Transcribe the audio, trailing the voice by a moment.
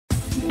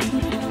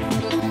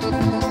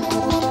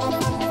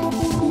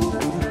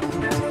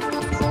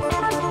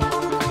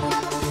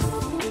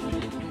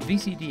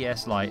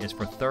VCDS-Lite is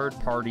for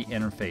third-party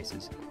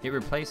interfaces. It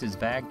replaces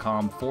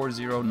VAGCOM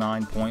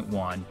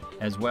 409.1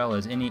 as well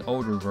as any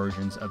older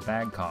versions of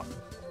VAGCOM.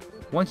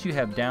 Once you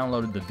have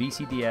downloaded the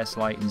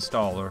VCDS-Lite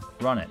installer,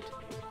 run it.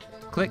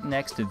 Click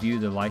Next to view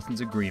the license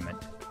agreement.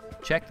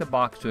 Check the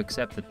box to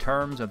accept the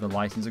terms of the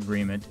license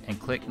agreement and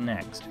click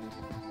Next.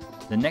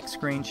 The next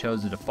screen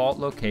shows the default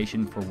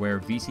location for where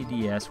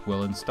VCDS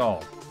will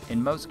install.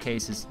 In most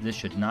cases, this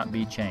should not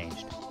be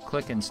changed.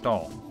 Click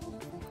Install.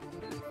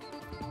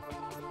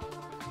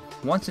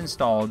 Once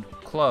installed,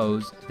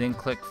 close, then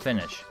click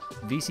Finish.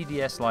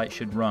 VCDS-Lite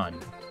should run.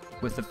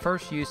 With the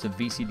first use of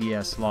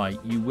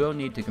VCDS-Lite, you will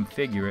need to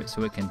configure it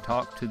so it can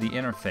talk to the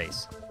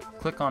interface.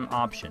 Click on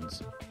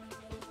Options.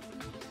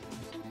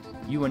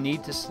 You will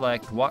need to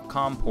select what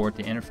COM port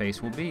the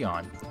interface will be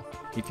on.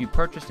 If you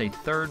purchased a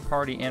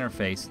third-party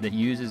interface that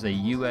uses a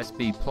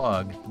USB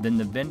plug, then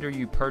the vendor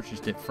you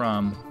purchased it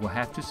from will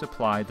have to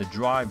supply the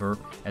driver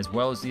as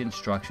well as the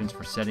instructions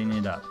for setting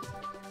it up.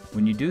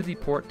 When you do the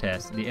port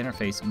test, the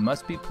interface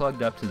must be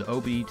plugged up to the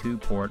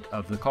OBD2 port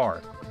of the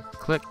car.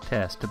 Click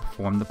Test to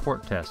perform the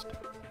port test.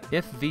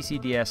 If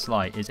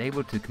VCDS-Lite is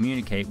able to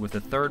communicate with the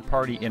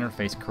third-party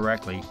interface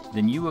correctly,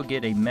 then you will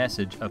get a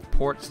message of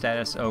Port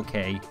Status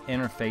OK,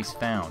 Interface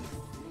Found.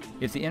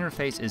 If the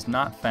interface is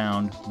not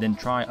found, then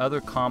try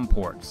other COM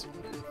ports.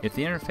 If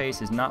the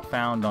interface is not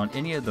found on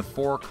any of the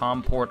 4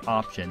 COM port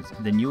options,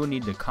 then you will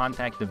need to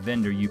contact the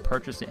vendor you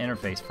purchased the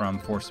interface from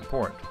for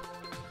support.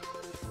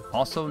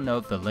 Also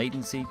note the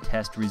latency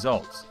test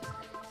results.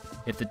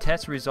 If the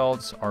test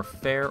results are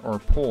fair or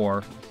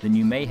poor, then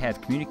you may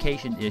have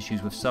communication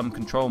issues with some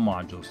control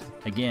modules.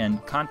 Again,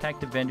 contact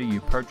the vendor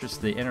you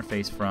purchased the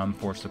interface from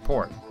for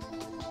support.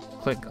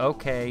 Click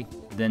OK,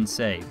 then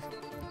Save.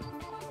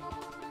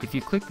 If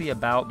you click the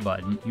About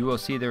button, you will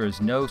see there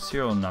is no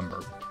serial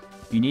number.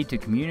 You need to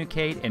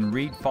communicate and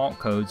read fault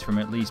codes from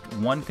at least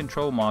one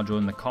control module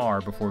in the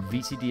car before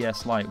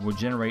VCDS-Lite will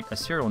generate a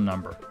serial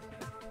number.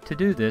 To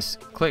do this,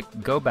 click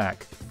Go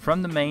Back.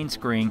 From the main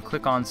screen,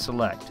 click on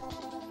Select.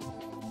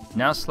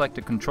 Now select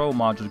a control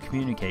module to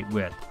communicate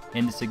with.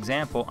 In this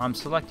example, I'm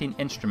selecting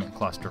Instrument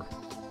Cluster.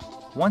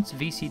 Once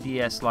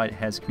VCDS-Lite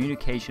has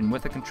communication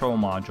with a control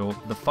module,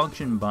 the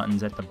function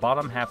buttons at the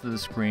bottom half of the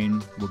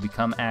screen will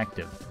become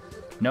active.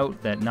 Note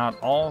that not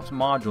all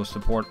modules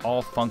support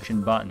all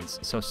function buttons,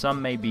 so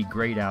some may be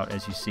grayed out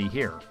as you see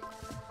here.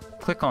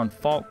 Click on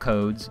Fault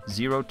Codes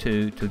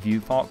 02 to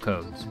view fault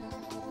codes.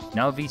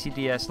 Now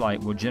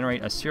VCDS-Lite will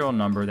generate a serial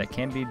number that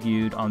can be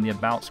viewed on the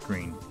About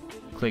screen.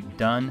 Click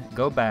Done,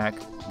 Go Back,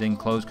 then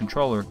close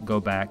Controller, Go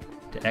Back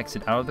to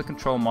exit out of the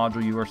control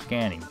module you are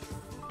scanning.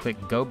 Click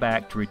Go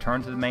Back to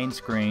return to the main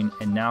screen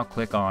and now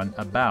click on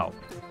About.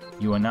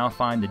 You will now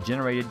find the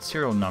generated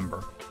serial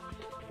number.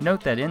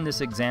 Note that in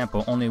this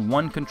example only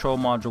one control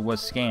module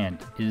was scanned.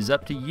 It is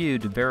up to you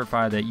to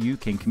verify that you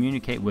can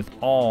communicate with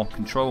all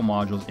control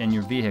modules in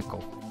your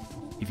vehicle.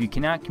 If you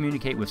cannot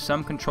communicate with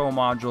some control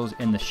modules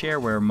in the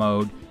shareware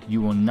mode,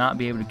 you will not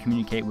be able to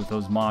communicate with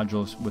those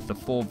modules with the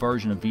full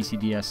version of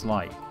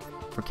VCDS-Lite.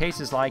 For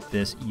cases like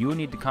this, you will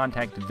need to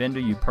contact the vendor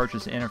you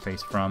purchased the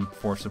interface from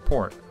for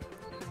support.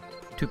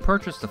 To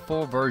purchase the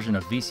full version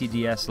of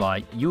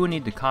VCDS-Lite, you will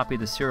need to copy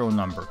the serial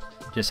number.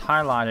 Just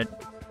highlight it,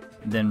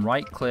 then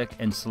right-click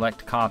and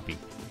select Copy.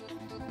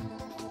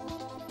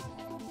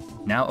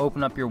 Now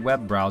open up your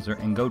web browser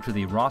and go to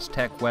the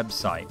Rostec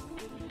website.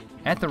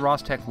 At the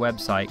Rostec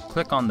website,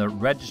 click on the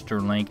Register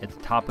link at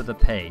the top of the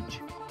page.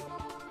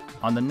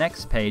 On the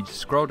next page,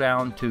 scroll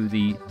down to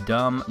the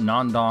Dumb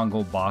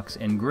Non-Dongle box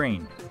in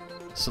green.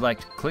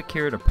 Select Click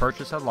here to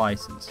purchase a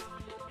license.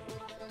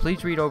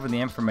 Please read over the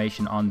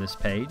information on this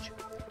page.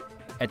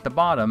 At the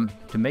bottom,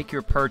 to make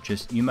your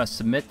purchase, you must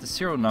submit the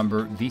serial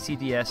number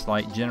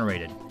VCDS-Lite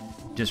generated.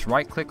 Just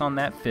right-click on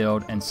that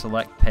field and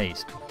select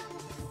Paste.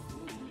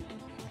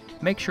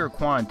 Make sure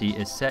quantity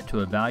is set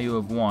to a value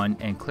of 1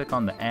 and click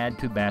on the Add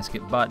to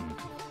Basket button.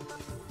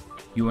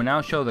 You will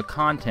now show the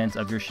contents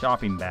of your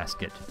shopping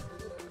basket.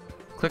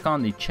 Click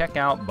on the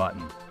Checkout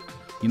button.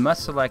 You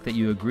must select that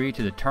you agree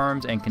to the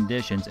terms and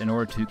conditions in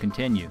order to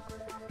continue.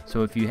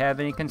 So if you have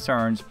any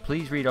concerns,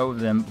 please read over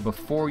them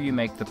before you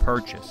make the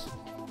purchase.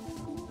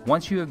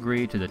 Once you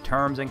agree to the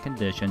terms and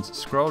conditions,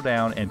 scroll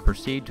down and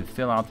proceed to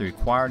fill out the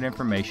required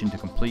information to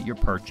complete your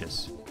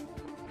purchase.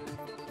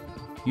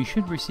 You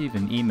should receive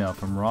an email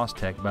from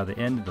Rostec by the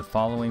end of the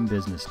following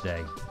business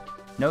day.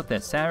 Note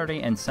that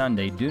Saturday and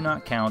Sunday do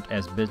not count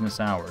as business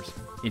hours.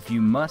 If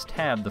you must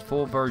have the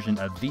full version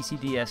of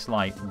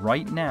VCDS-Lite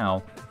right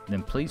now,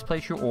 then please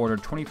place your order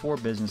 24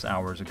 business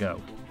hours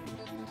ago.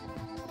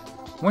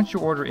 Once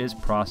your order is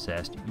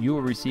processed, you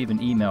will receive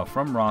an email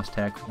from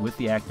Rostec with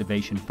the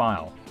activation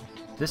file.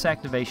 This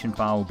activation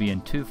file will be in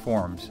 2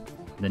 forms,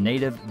 the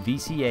native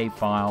VCA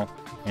file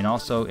and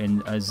also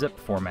in a zip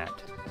format.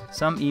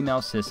 Some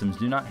email systems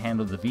do not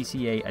handle the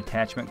VCA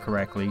attachment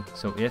correctly,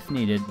 so if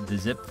needed, the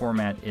zip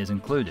format is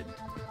included.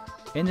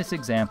 In this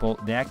example,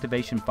 the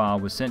activation file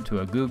was sent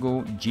to a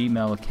Google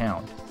Gmail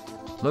account.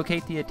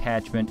 Locate the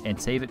attachment and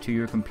save it to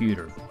your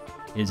computer.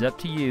 It is up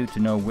to you to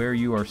know where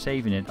you are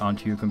saving it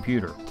onto your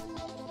computer.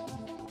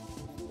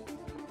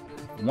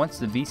 Once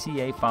the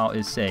VCA file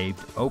is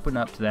saved, open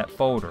up to that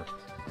folder.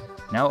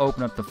 Now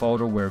open up the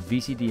folder where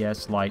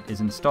VCDS-Lite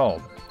is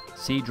installed.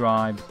 C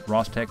drive,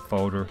 Rostec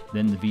folder,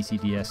 then the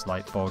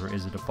VCDS-Lite folder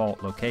is the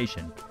default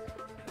location.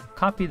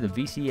 Copy the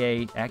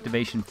VCA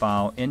activation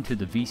file into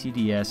the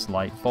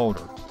VCDS-Lite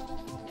folder.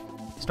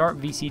 Start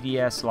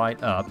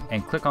VCDS-Lite up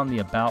and click on the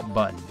About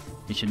button.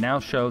 It should now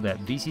show that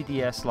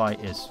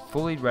VCDS-Lite is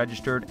fully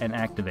registered and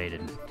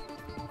activated.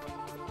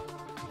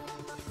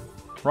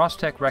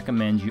 Rostec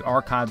recommends you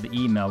archive the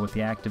email with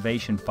the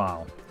activation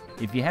file.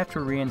 If you have to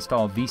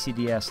reinstall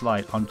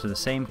VCDS-Lite onto the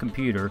same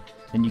computer,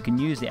 then you can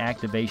use the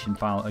activation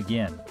file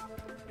again.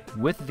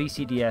 With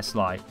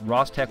VCDS-Lite,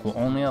 Rostec will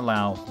only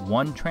allow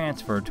one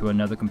transfer to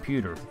another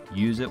computer.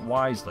 Use it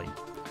wisely.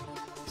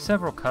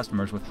 Several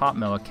customers with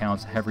Hotmail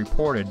accounts have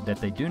reported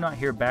that they do not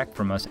hear back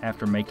from us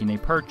after making a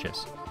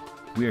purchase.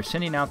 We are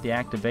sending out the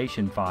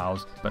activation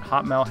files, but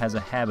Hotmail has a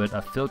habit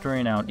of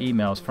filtering out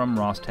emails from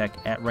Rostec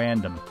at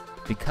random.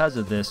 Because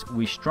of this,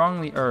 we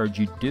strongly urge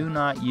you do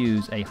not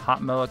use a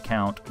Hotmail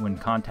account when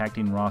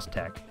contacting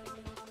Rostec.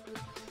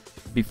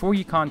 Before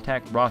you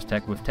contact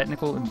Rostec with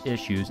technical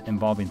issues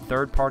involving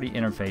third-party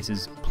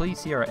interfaces, please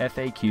see our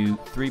FAQ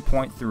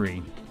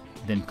 3.3.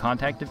 Then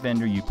contact the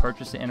vendor you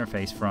purchased the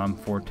interface from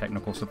for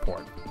technical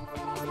support.